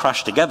Andromeda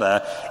crash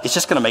together, it's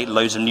just going to make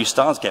loads of new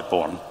stars get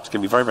born. It's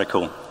going to be very, very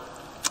cool.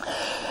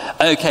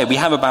 Okay, we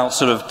have about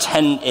sort of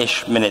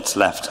 10-ish minutes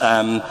left.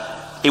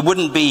 It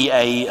wouldn't be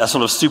a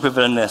sort of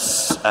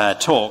supervillainous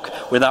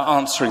talk without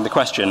answering the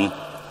question,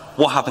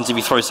 what happens if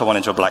you throw someone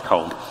into a black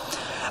hole?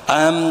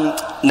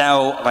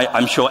 Now,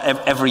 I'm sure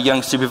every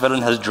young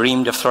supervillain has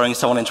dreamed of throwing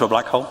someone into a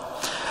black hole.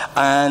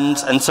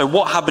 And so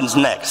what happens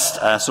next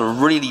sort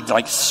of really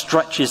like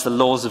stretches the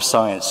laws of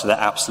science to their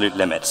absolute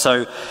limit.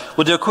 So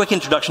we'll do a quick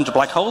introduction to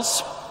black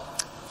holes.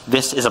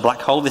 This is a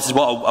black hole. This is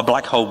what a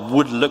black hole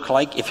would look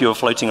like if you were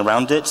floating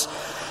around it.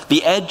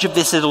 The edge of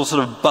this little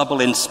sort of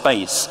bubble in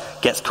space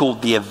gets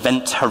called the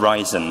event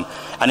horizon,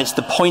 and it's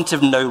the point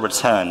of no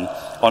return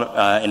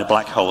in a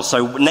black hole.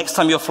 So next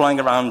time you're flying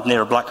around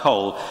near a black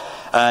hole,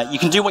 you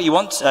can do what you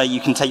want.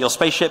 You can take your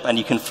spaceship and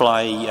you can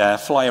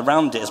fly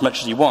around it as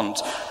much as you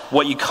want.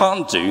 What you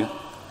can't do,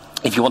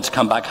 if you want to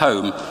come back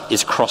home,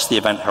 is cross the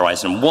event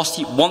horizon. Once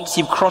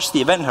you've crossed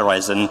the event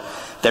horizon,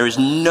 there is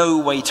no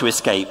way to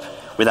escape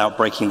without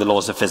breaking the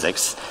laws of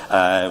physics,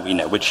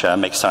 which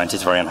makes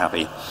scientists very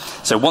unhappy.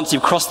 So once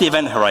you've crossed the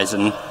event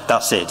horizon,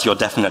 that's it, you're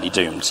definitely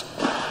doomed.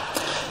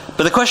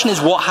 But the question is,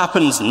 what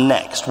happens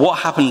next? What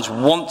happens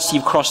once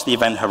you've crossed the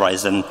event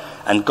horizon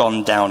and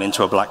gone down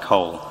into a black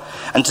hole?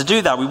 And to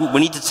do that, we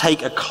need to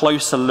take a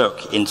closer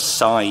look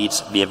inside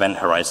the event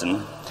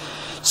horizon.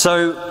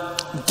 So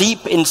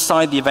deep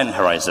inside the event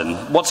horizon,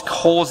 what's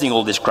causing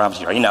all this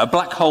gravity? Right? A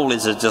black hole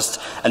is just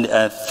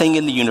a thing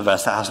in the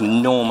universe that has an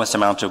enormous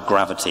amount of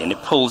gravity, and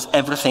it pulls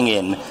everything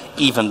in,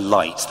 even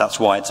light. That's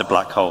why it's a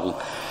black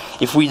hole.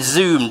 if we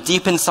zoom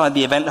deep inside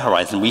the event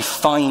horizon, we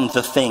find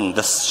the thing,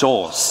 the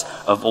source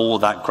of all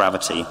that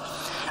gravity.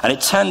 And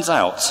it turns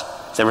out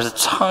there is a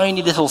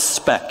tiny little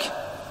speck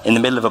in the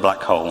middle of a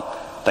black hole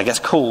that gets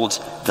called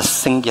the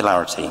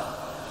singularity.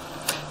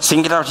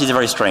 Singularities are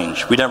very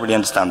strange. We don't really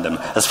understand them.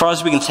 As far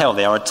as we can tell,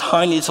 they are a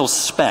tiny little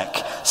speck,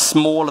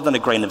 smaller than a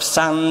grain of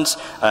sand,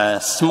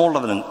 smaller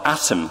than an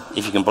atom,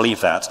 if you can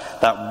believe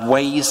that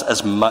weighs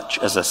as much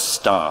as a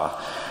star.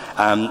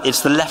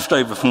 It's the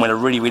leftover from when a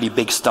really, really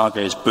big star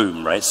goes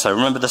boom, right? So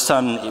remember the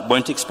sun, it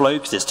won't explode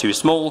because it's too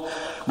small.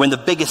 When the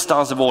biggest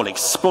stars of all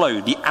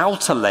explode, the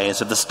outer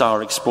layers of the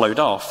star explode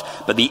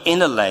off, but the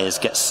inner layers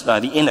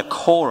the inner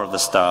core of the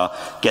star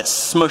gets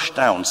smushed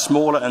down,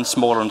 smaller and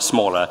smaller and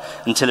smaller,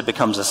 until it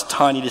becomes a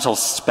tiny little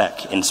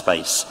speck in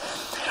space.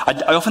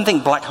 I often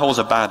think black holes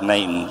are badly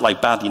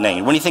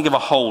named. When you think of a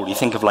hole, you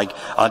think of like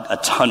a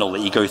tunnel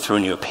that you go through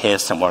and you appear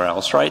somewhere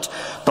else, right?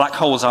 Black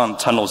holes aren't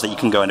tunnels that you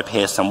can go and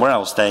appear somewhere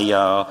else. They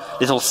are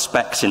little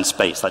specks in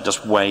space that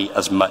just weigh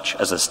as much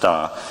as a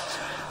star.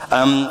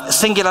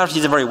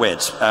 Singularities are very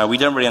weird. We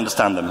don't really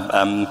understand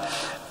them.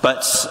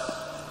 But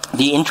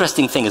the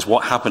interesting thing is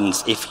what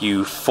happens if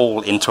you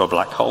fall into a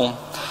black hole.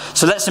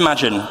 So let's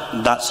imagine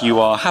that you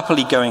are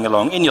happily going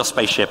along in your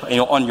spaceship, and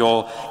you're on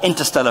your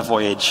interstellar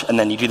voyage, and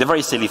then you do the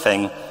very silly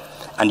thing,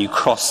 and you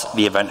cross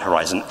the event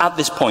horizon. At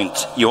this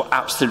point, you're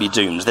absolutely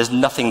doomed. There's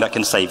nothing that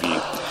can save you.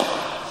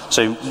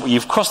 So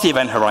you've crossed the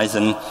event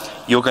horizon,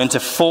 you're going to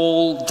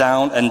fall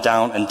down and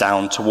down and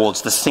down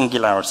towards the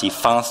singularity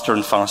faster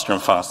and faster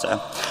and faster.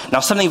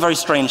 Now something very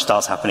strange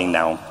starts happening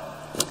now.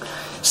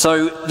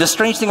 So the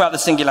strange thing about the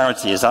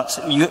singularity is that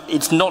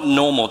it's not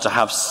normal to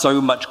have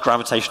so much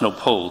gravitational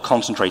pull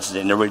concentrated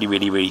in a really,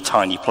 really, really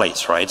tiny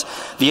place, right?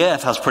 The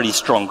Earth has pretty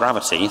strong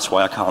gravity. That's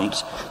why I can't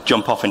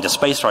jump off into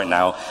space right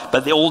now.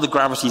 But all the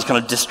gravity is kind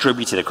of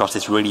distributed across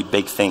this really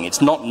big thing.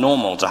 It's not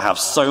normal to have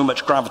so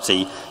much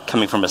gravity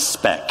coming from a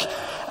speck.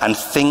 And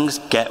things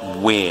get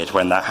weird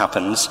when that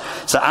happens.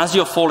 So as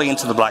you're falling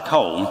into the black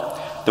hole,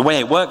 the way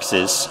it works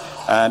is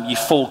you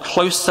fall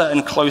closer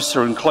and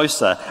closer and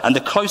closer, and the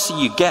closer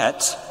you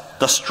get,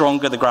 the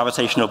stronger the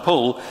gravitational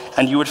pull,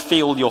 and you would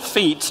feel your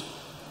feet,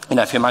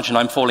 if you imagine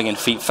I'm falling in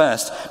feet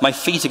first, my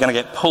feet are going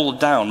to get pulled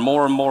down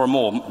more and more and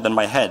more than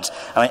my head,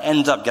 and I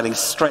end up getting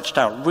stretched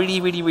out really,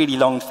 really, really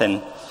long,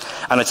 thin.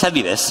 And I tell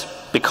you this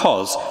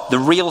because the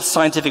real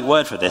scientific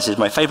word for this is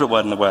my favorite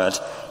word in the word,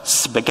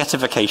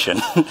 spaghettification.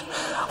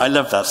 I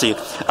love that. See,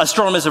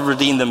 astronomers have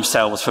redeemed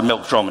themselves for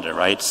milkdrometer,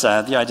 right?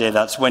 The idea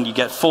that when you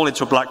fall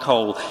into a black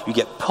hole, you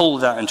get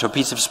pulled out into a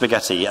piece of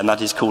spaghetti, and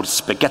that is called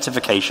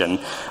spaghettification.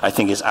 I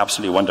think is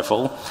absolutely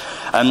wonderful.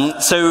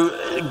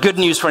 So good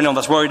news for anyone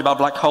that's worried about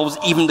black holes.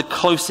 Even the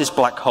closest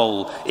black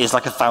hole is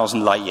like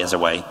 1,000 light years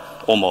away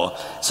or more.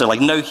 So like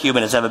no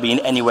human has ever been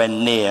anywhere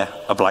near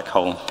a black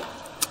hole.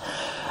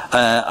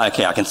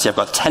 Okay, I can see I've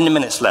got 10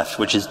 minutes left,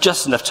 which is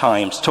just enough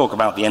time to talk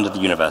about the end of the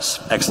universe.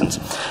 Excellent.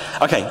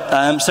 Okay,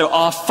 so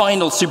our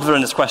final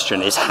supervillainous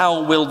question is,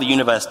 how will the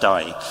universe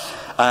die?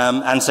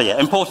 And so, yeah,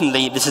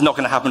 importantly, this is not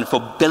going to happen for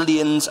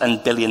billions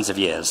and billions of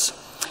years.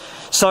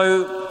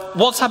 So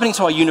what's happening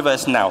to our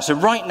universe now? So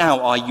right now,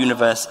 our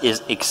universe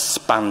is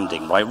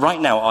expanding, right? Right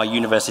now, our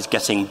universe is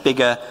getting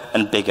bigger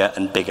and bigger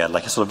and bigger,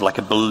 like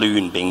a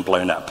balloon being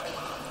blown up.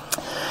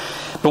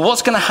 But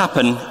what's going to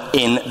happen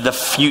in the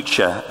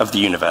future of the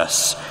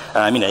universe?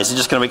 Is it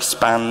just going to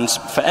expand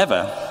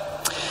forever?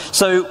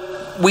 So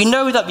we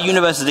know that the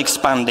universe is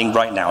expanding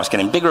right now. It's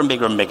getting bigger and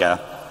bigger and bigger.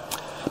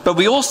 But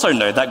we also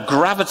know that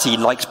gravity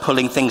likes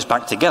pulling things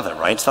back together,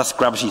 right? So that's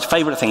gravity's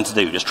favorite thing to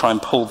do, just try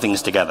and pull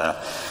things together.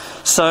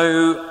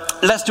 So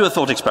let's do a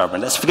thought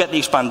experiment. Let's forget the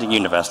expanding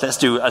universe. Let's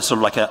do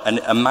an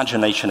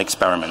imagination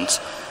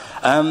experiment.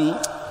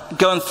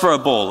 Go and throw a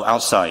ball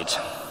outside.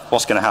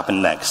 What's going to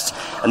happen next?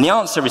 And the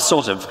answer is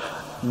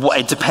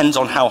it depends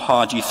on how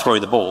hard you throw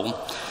the ball.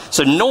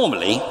 So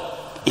normally,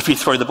 if you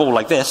throw the ball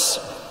like this,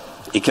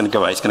 it's going to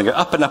go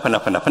up and up and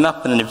up and up and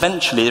up, and then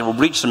eventually it will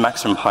reach the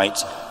maximum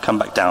height, come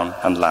back down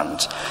and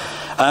land.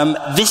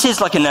 This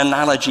is like an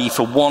analogy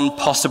for one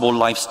possible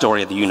life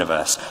story of the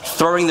universe.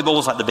 Throwing the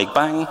balls like the Big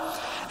Bang,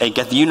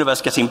 the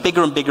universe getting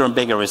bigger and bigger and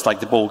bigger is like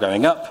the ball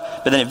going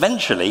up, but then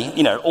eventually,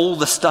 all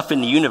the stuff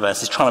in the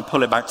universe is trying to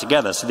pull it back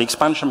together, so the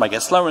expansion might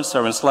get slower and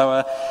slower and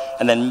slower,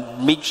 and then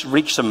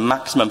reach some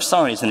maximum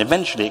size, and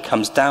eventually it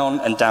comes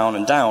down and down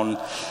and down,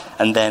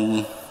 and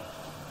then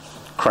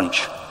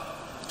crunch.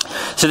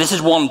 So this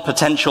is one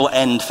potential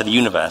end for the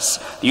universe.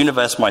 The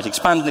universe might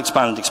expand and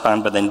expand and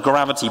expand, but then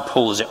gravity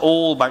pulls it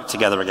all back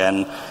together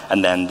again,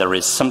 and then there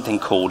is something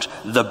called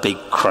the Big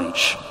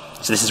Crunch.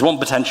 So this is one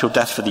potential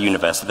death for the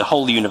universe. The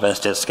whole universe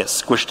just gets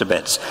squished to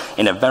bits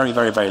in a very,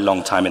 very, very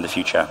long time in the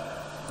future.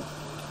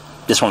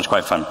 This one's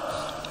quite fun.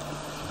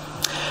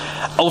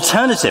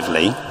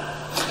 Alternatively,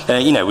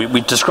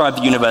 we describe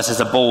the universe as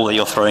a ball that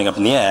you're throwing up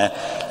in the air.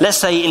 Let's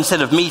say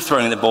instead of me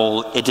throwing the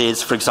ball, it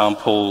is, for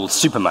example,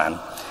 Superman.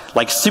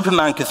 Like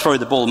Superman could throw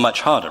the ball much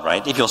harder,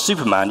 right? If you're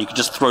Superman, you could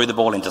just throw the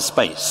ball into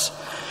space.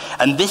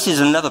 And this is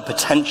another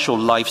potential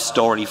life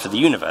story for the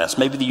universe.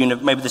 Maybe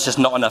there's just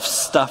not enough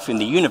stuff in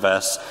the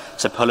universe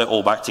to pull it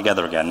all back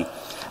together again.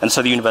 And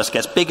so the universe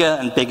gets bigger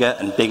and bigger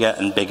and bigger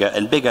and bigger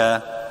and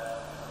bigger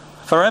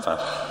forever.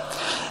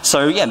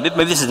 So yeah,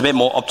 maybe this is a bit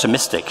more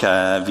optimistic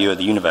view of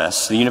the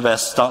universe. The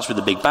universe starts with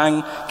the Big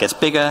Bang, gets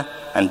bigger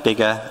and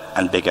bigger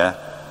and bigger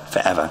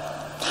forever.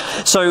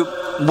 So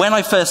when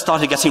I first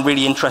started getting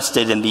really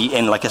interested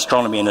in like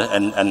astronomy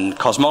and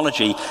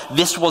cosmology,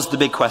 this was the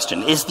big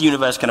question. Is the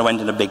universe going to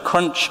end in a big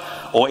crunch,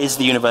 or is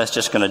the universe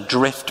just going to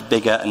drift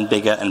bigger and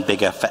bigger and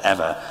bigger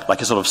forever,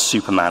 like a sort of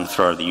Superman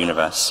throw of the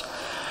universe?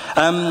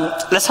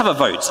 Let's have a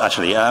vote,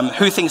 actually.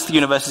 Who thinks the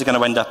universe is going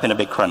to end up in a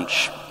big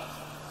crunch?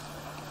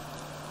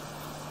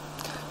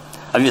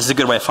 I think this is a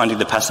good way of finding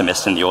the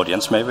pessimist in the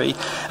audience, maybe.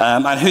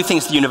 And who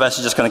thinks the universe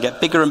is just going to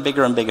get bigger and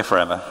bigger and bigger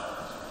forever?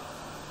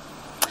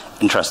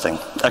 Interesting.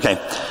 Okay.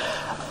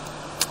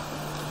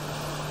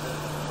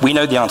 We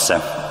know the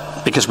answer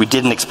because we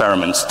did an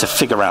experiment to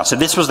figure out. So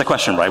this was the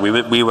question, right? We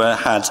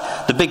had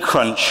the big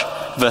crunch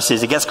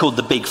versus, it gets called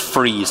the big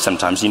freeze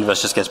sometimes. The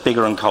universe just gets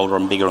bigger and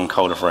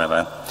colder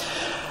forever.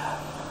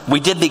 We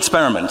did the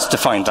experiment to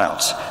find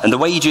out. And the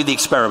way you do the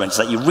experiment is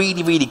that you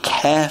really, really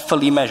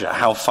carefully measure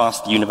how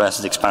fast the universe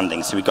is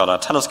expanding. So we got our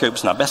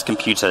telescopes and our best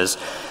computers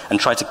and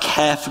tried to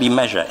carefully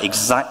measure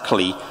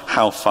exactly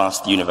how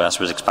fast the universe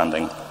was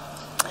expanding.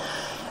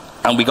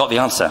 And we got the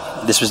answer.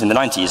 This was in the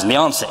 90s. And the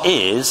answer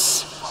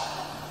is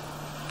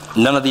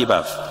none of the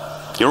above.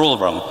 You're all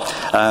wrong.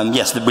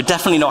 Yes, we're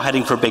definitely not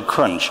heading for a big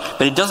crunch.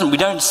 But we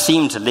don't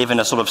seem to live in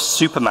a sort of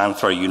Superman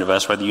throw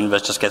universe where the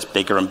universe just gets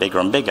bigger and bigger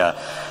and bigger.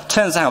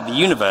 Turns out the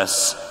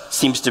universe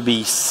seems to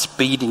be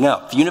speeding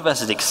up. The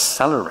universe is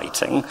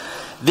accelerating.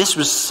 This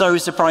was so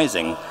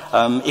surprising.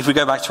 If we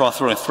go back to our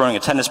throwing a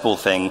tennis ball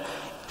thing,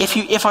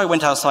 if I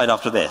went outside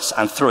after this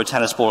and threw a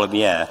tennis ball in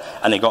the air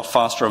and it got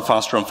faster and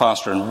faster and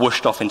faster and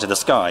whooshed off into the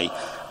sky,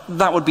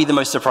 that would be the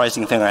most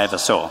surprising thing I ever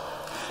saw.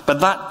 But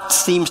that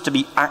seems to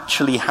be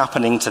actually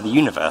happening to the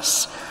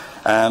universe.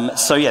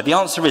 So yeah, the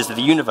answer is that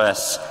the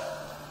universe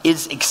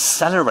is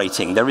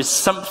accelerating. There is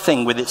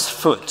something with its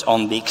foot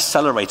on the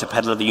accelerator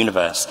pedal of the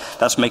universe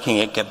that's making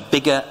it get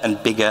bigger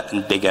and bigger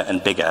and bigger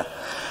and bigger.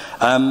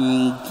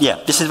 Yeah,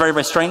 this is very,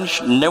 very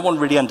strange. No one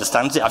really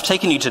understands it. I've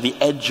taken you to the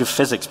edge of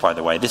physics, by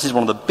the way. This is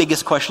one of the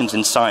biggest questions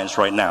in science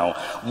right now.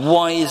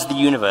 Why is the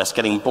universe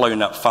getting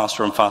blown up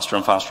faster and faster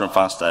and faster and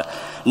faster?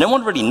 No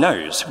one really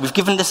knows. We've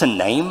given this a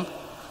name.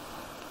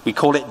 We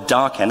call it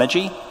dark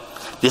energy.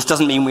 This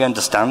doesn't mean we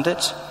understand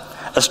it.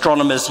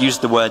 Astronomers use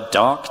the word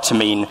dark to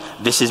mean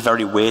this is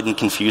very weird and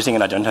confusing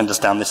and I don't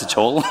understand this at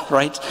all,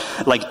 right?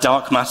 Like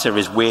dark matter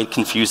is weird,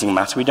 confusing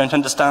matter we don't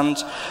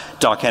understand.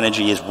 Dark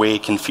energy is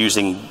weird,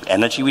 confusing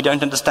energy we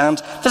don't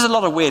understand. There's a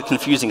lot of weird,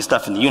 confusing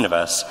stuff in the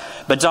universe.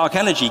 But dark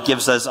energy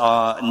gives us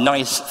our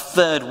nice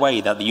third way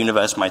that the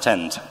universe might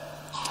end.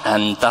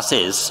 And that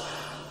is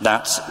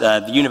that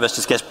the universe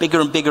just gets bigger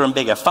and bigger and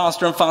bigger,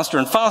 faster and faster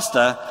and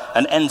faster,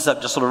 and ends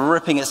up just sort of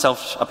ripping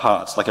itself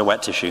apart like a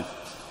wet tissue.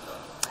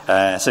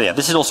 So yeah,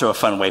 this is also a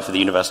fun way for the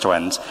universe to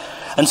end.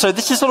 And so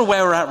this is sort of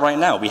where we're at right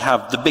now. We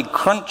have the big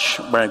crunch,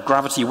 where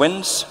gravity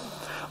wins,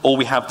 or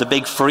we have the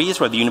big freeze,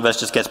 where the universe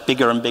just gets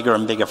bigger and bigger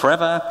and bigger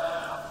forever,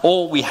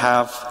 or we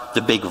have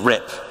the big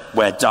rip,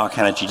 where dark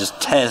energy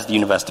just tears the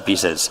universe to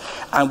pieces.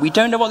 And we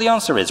don't know what the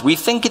answer is. We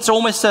think it's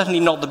almost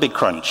certainly not the big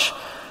crunch,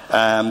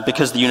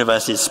 because the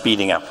universe is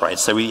speeding up, right?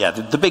 So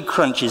the big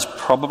crunch is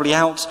probably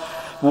out.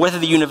 Whether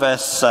the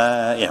universe,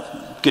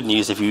 good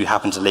news if you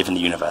happen to live in the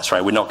universe,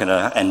 right? We're not going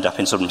to end up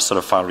in some sort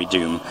of fiery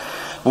doom.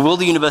 But will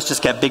the universe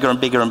just get bigger and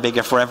bigger and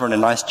bigger forever in a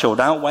nice chilled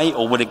out way,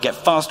 or would it get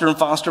faster and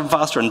faster and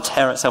faster and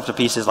tear itself to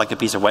pieces like a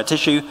piece of wet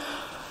tissue?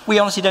 We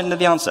honestly don't know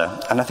the answer,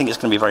 and I think it's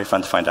going to be very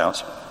fun to find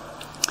out.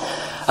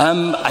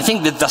 I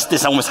think that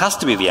this almost has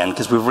to be the end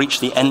because we've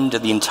reached the end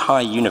of the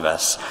entire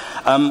universe.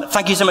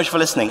 Thank you so much for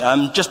listening.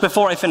 Just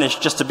before I finish,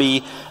 just to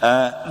be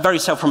very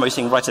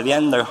self-promoting right at the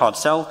end, no hard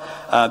sell,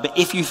 but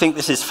if you think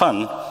this is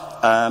fun,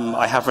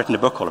 I have written a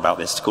book all about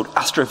this. It's called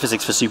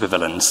Astrophysics for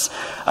Supervillains.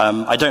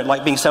 I don't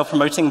like being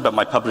self-promoting, but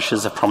my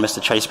publishers have promised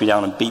to chase me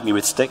down and beat me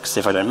with sticks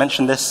if I don't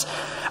mention this.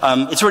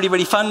 It's really,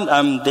 really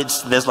fun.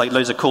 There's like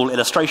loads of cool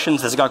illustrations.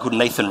 There's a guy called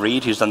Nathan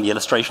Reed who's done the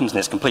illustrations, and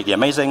it's completely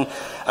amazing.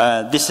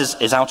 This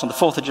is out on the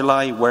 4th of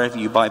July, wherever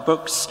you buy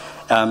books,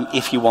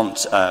 if you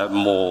want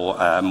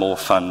more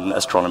fun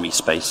astronomy,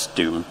 space,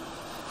 doom.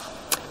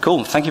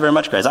 Cool. Thank you very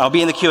much, guys. I'll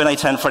be in the Q&A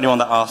tent for anyone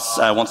that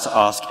wants to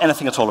ask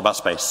anything at all about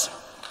space.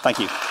 Thank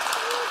you.